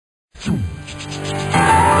It's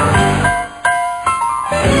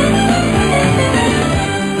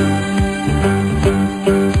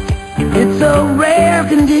a rare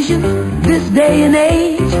condition this day and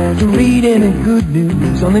age to read any good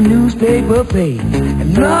news on the newspaper page.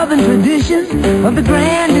 And love and tradition of the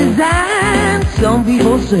grand design, some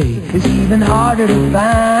people say it's even harder to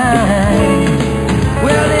find.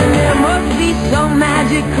 Well, then there must be some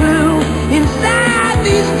magic clue inside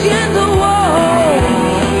these gentle walls,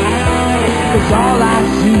 'cause all I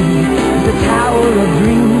see is the tower of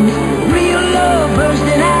dreams, real love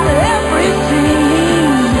bursting out of every scene.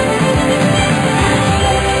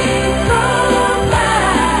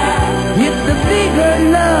 It's the bigger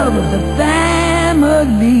love of the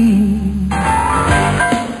family.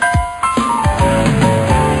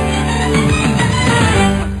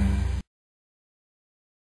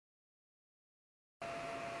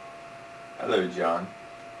 Hello, John.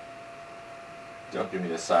 Don't give me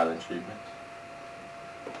the silent treatment.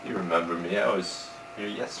 You remember me, I was here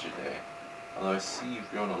yesterday. Although I see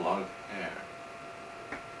you've grown a lot of hair.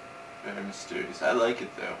 Very mysterious. I like it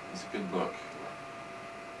though. It's a good look.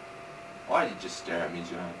 Why did you stare at me,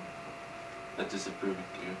 John? That disapproving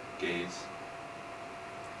gaze.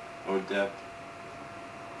 Oh, Deb.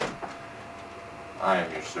 I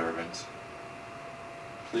am your servant.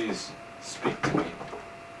 Please speak to me.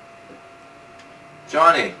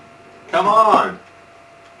 Johnny, come on!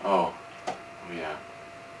 Oh yeah.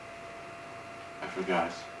 I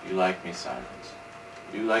forgot. You like me silent.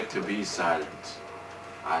 You like to be silent.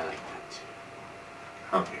 I like that too.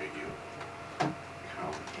 Come here, you. Come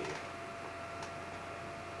here.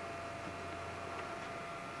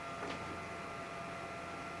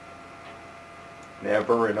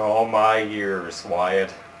 Never in all my years,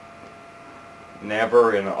 Wyatt.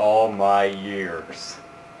 Never in all my years.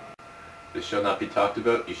 This shall not be talked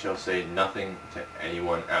about. You shall say nothing to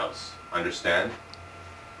anyone else. Understand?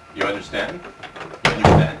 You understand? You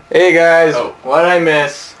understand? Hey guys, Oh. what'd I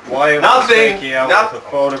miss? Wyatt was Nothing! taking out with a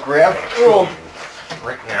photograph. Oh.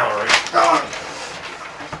 Right now, right now.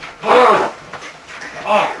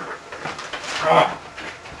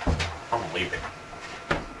 I'm leaving.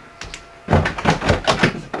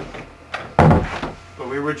 But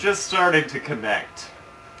we were just starting to connect.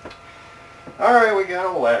 Alright, we got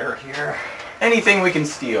a letter here. Anything we can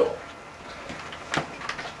steal.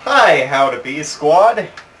 Hi, How to Be Squad.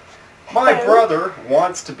 My brother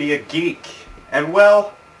wants to be a geek. And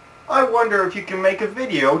well, I wonder if you can make a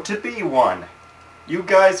video to be one. You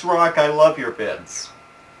guys rock, I love your vids.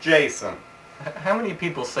 Jason. How many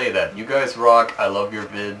people say that? You guys rock, I love your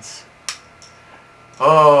vids.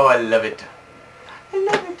 Oh, I love it. I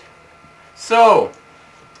love it. So,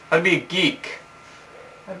 I'd be a geek.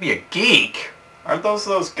 I'd be a geek? Aren't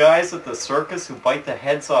those guys at the circus who bite the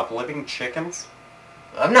heads off living chickens?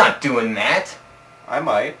 I'm not doing that. I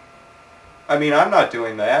might. I mean, I'm not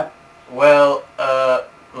doing that. Well,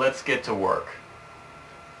 let's get to work.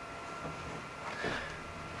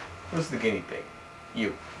 Who's the guinea pig?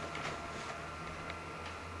 You.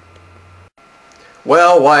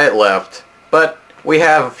 Well, Wyatt left, but we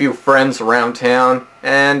have a few friends around town,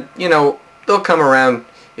 and, you know, they'll come around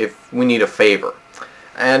if we need a favor.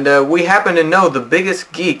 And we happen to know the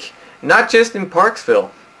biggest geek, not just in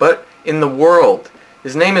Parksville, but in the world.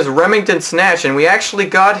 His name is Remington Snatch, and we actually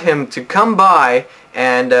got him to come by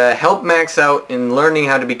and help Max out in learning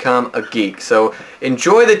how to become a geek. So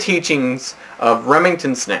enjoy the teachings of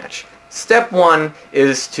Remington Snatch. Step 1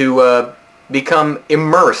 is to become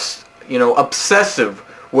immersed, you know, obsessive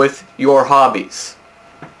with your hobbies.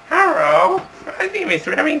 Hello, my name is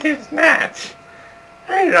Remington Snatch.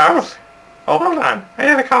 Hello. Oh, hold on, I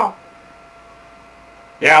got a call.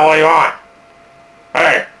 Yeah, what do you want?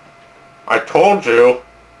 Hey, I told you.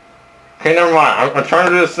 Hey, never mind, I'm trying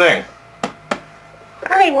to do this thing.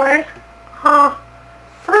 Anyway,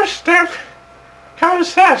 first step, come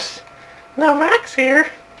obsessed. Now Max here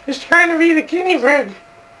is trying to be the guinea pig.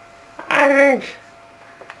 I think.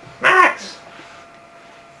 Max!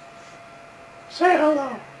 Say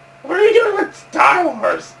hello. What are you doing with Star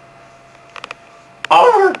Wars?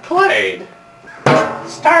 Overplayed.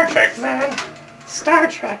 Star Trek, man. Star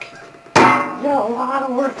Trek. You got a lot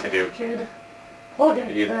of work to do, kid. We'll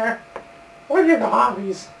get you there. What are your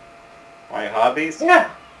hobbies? My hobbies? Yeah.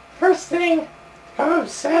 First thing, I'm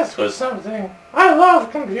obsessed with something. I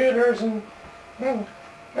love computers and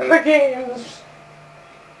the games.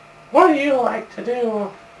 What do you like to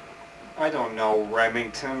do? I don't know,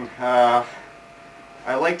 Remington. I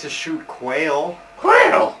like to shoot quail.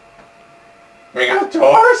 Quail? Bring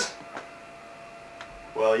outdoors?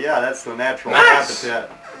 Well, yeah, that's the natural Max! habitat.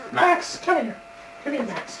 Max, come here. Come here,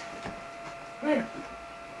 Max. Come here.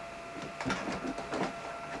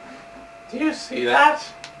 you see that?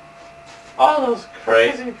 All those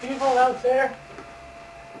crazy people out there?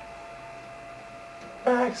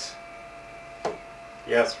 Max,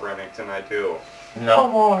 Yes, Remington, I do. no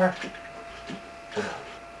more.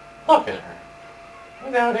 Look at her.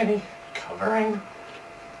 Without any covering.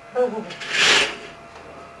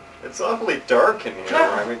 It's awfully dark in here,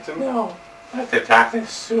 Remington. No, let the darkness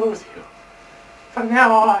soothe you. From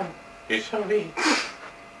now on, you shall be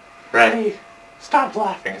ready. Stop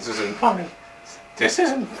laughing. This isn't funny. This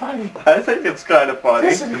isn't funny. I think it's kind of funny.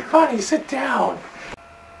 This isn't funny. Sit down.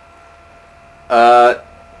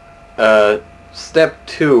 Step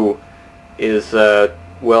 2 is,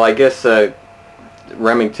 well, I guess,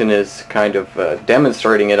 Remington is kind of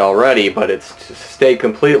demonstrating it already, but it's to stay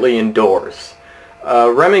completely indoors.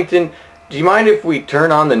 Remington, do you mind if we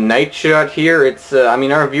turn on the night shot here? It's, I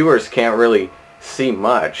mean, our viewers can't really see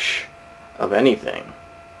much of anything.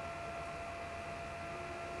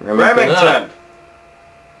 Remington!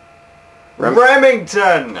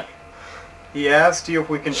 Remington! He asked you if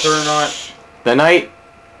we can turn on The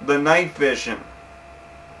night vision.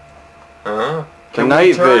 Huh? Can night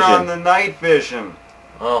we turn vision. on the night vision?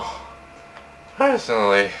 Well,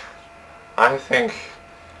 personally, I think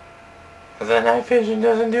the night vision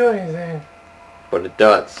doesn't do anything. But it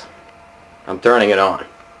does. I'm turning it on.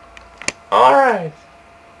 Alright.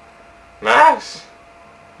 Max,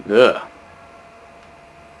 Ugh.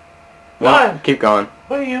 What? No, keep going.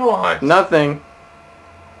 what do you want? Nothing.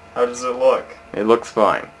 How does it look? It looks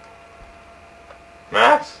fine.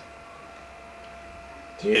 Max,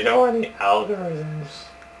 do you know any algorithms?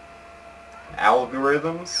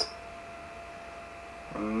 Algorithms?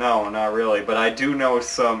 No, not really, but I do know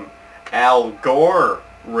some Al Gore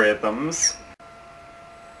rhythms.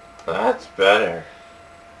 That's better.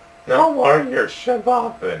 No more your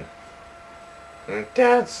shabopping and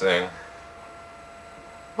dancing.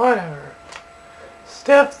 Whatever.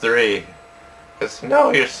 Step 3 is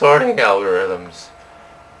know your sorting algorithms.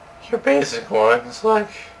 Your basic ones like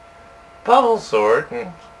bubble sort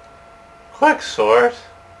and quick sort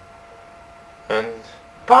and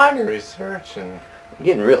binary search and I'm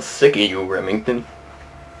getting real sick of you, Remington.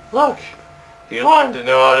 look, you want to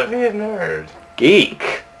know how to be a nerd.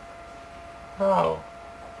 Geek. Oh.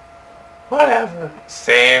 Whatever.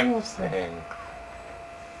 Same thing.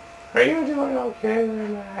 Are you doing okay there,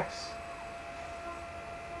 Max?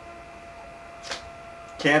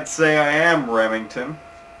 Can't say I am, Remington.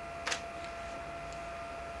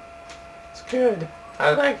 It's good.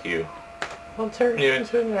 I like you. I'll turn you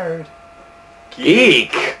into a nerd.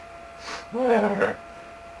 Geek. Whatever.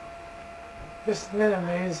 Isn't it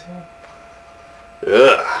amazing?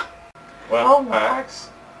 Ugh. Well, Max,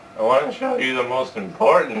 I want to show you the most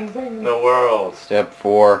important thing in the world. Step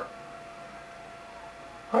 4.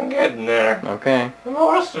 I'm getting there. Okay. The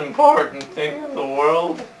most important thing in the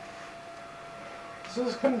world is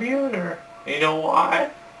this computer. You know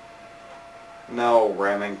why? No,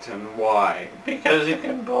 Remington, why? Because you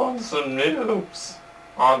can bone some noobs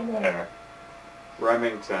on there.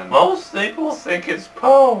 Remington. Most people think it's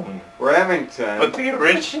pwn, Remington. but the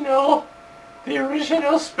original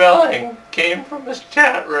spelling came from this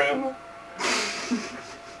chat room.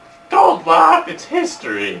 Don't laugh, it's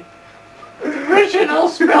history. The original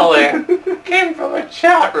spelling came from a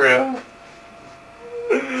chat room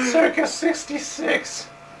circa 66.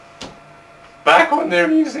 Back when they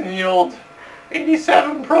were using the old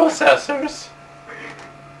 87 processors.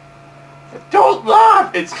 Don't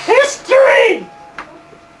laugh, it's history!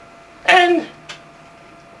 And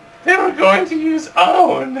they were going to use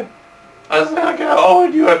own. I was not going to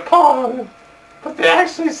own you at Pong, but they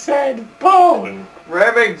actually said bone.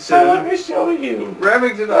 Remington. So let me show you.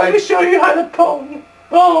 Remington, Let me show you how to bone.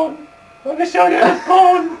 Bone. Let me show you how to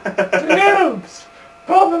bone the noobs.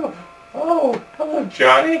 Bone them. Oh, hello,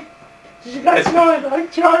 Johnny. Did you guys know I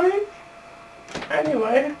like Johnny?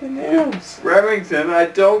 Anyway, the noobs. Remington, I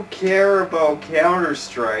don't care about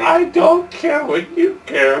Counter-Strike. I don't care what you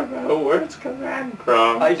care about. Where's command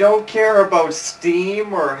prompt? I don't care about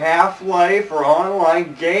Steam or Half-Life or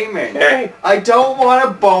online gaming. Hey. I don't want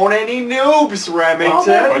to bone any noobs, Remington.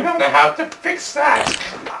 Well, we're gonna have to fix that.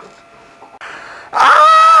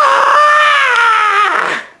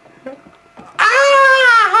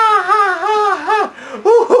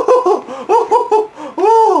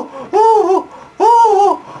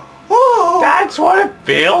 That's what it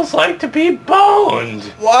feels like to be boned.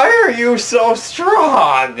 Why are you so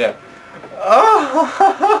strong? Because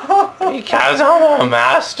I'm a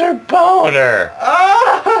master boner.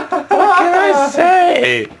 What can I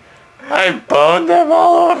say? I boned them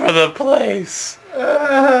all over the place.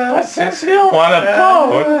 But since you don't want to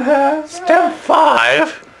bone, step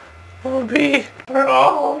 5 will be for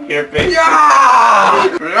all your big...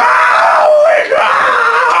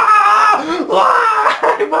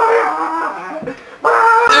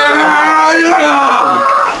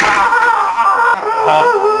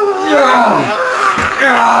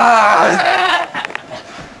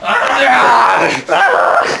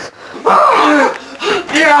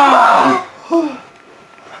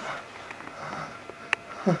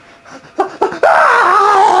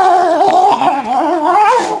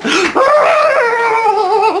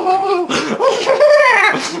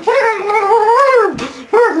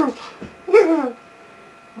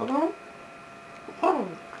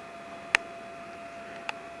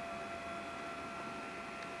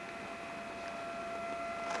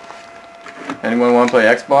 Anyone want to play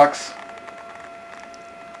Xbox?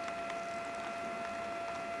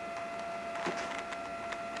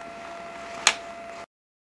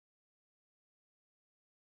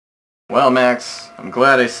 Well, Max, I'm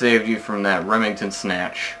glad I saved you from that Remington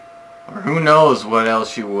Snatch. Or who knows what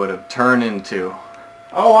else you would have turned into.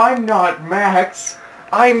 Oh, I'm not Max.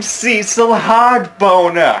 I'm Cecil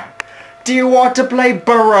Hardboner. Do you want to play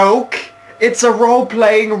Baroque? It's a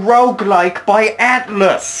role-playing roguelike by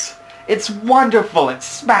Atlas. It's wonderful. It's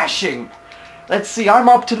smashing. Let's see, I'm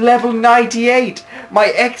up to level 98. My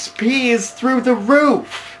XP is through the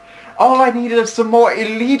roof. All I need is some more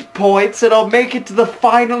elite points and I'll make it to the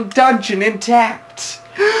final dungeon intact.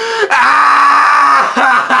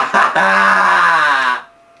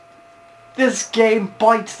 This game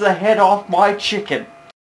bites the head off my chicken.